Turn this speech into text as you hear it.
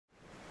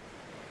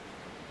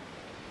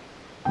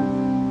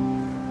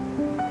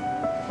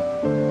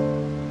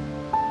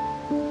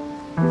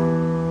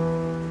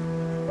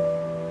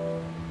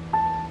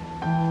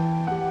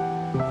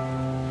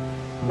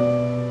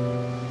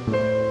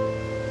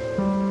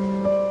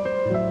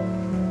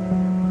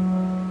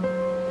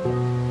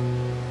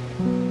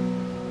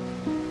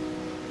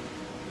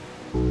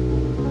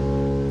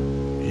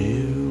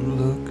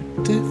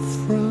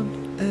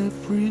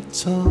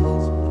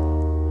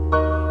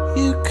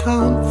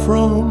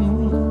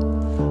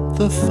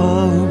the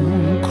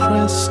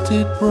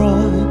foam-crested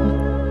brine,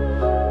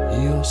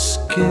 your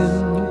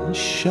skin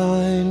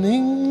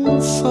shining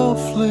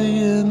softly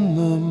in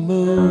the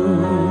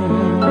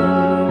moonlight.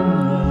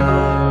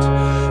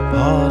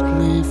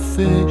 Partly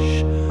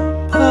fish,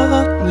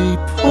 partly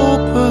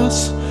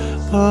porpoise,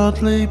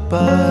 partly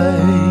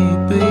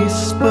baby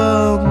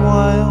sperm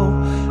whale.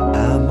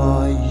 Am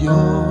I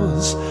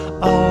yours?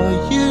 Are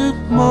you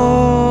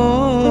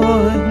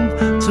mine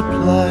to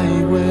play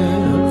with?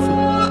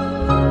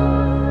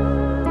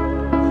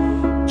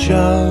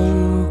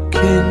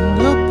 Joking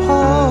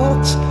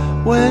apart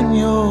when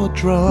you're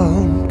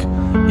drunk,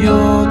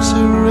 you're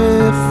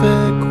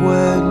terrific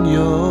when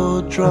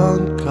you're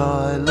drunk.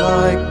 I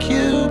like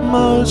you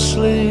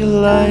mostly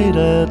late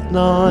at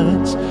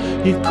night.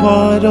 You're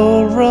quite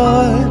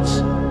alright,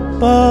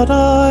 but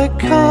I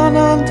can't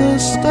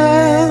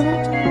understand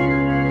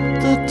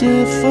the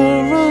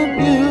different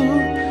you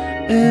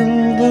in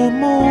the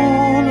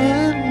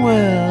morning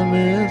when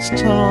it's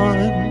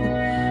time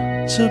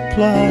to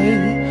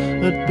play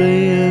at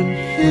being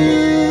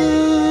human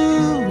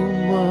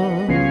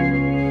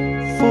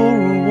for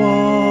a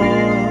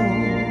while.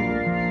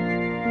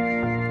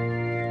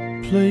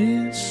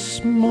 Please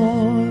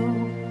smile.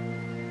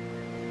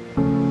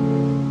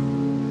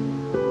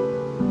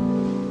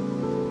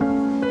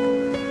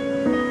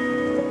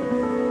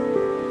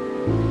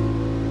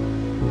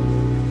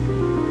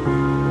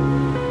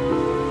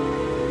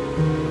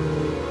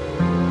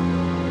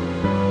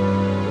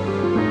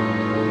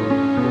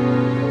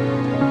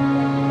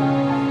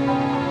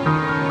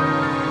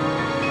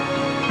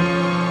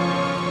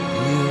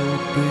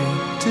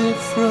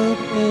 Different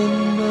in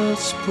the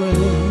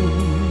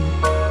spring.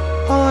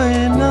 I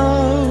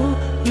know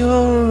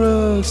you're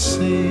a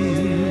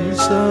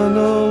seasonal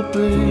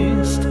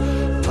beast,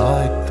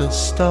 like the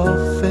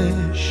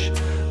starfish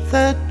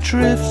that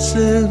drifts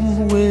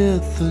in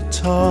with the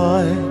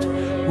tide,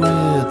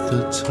 with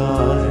the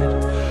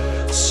tide.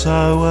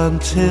 So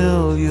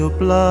until your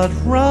blood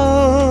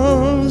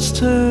runs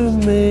to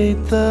meet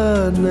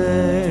the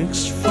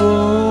next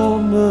full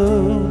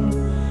moon,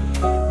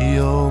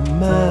 your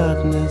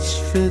madness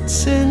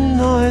fits in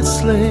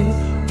nicely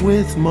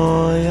with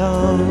my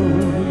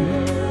own.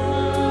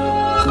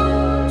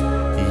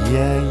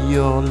 Yeah,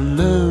 your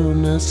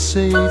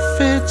lunacy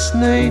fits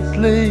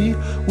neatly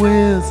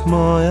with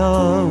my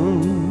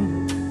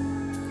own.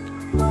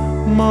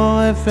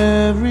 My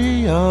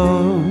very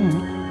own,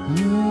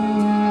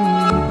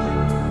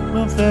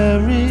 my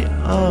very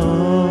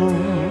own.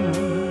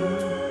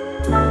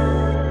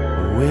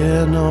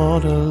 We're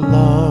not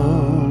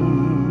alone.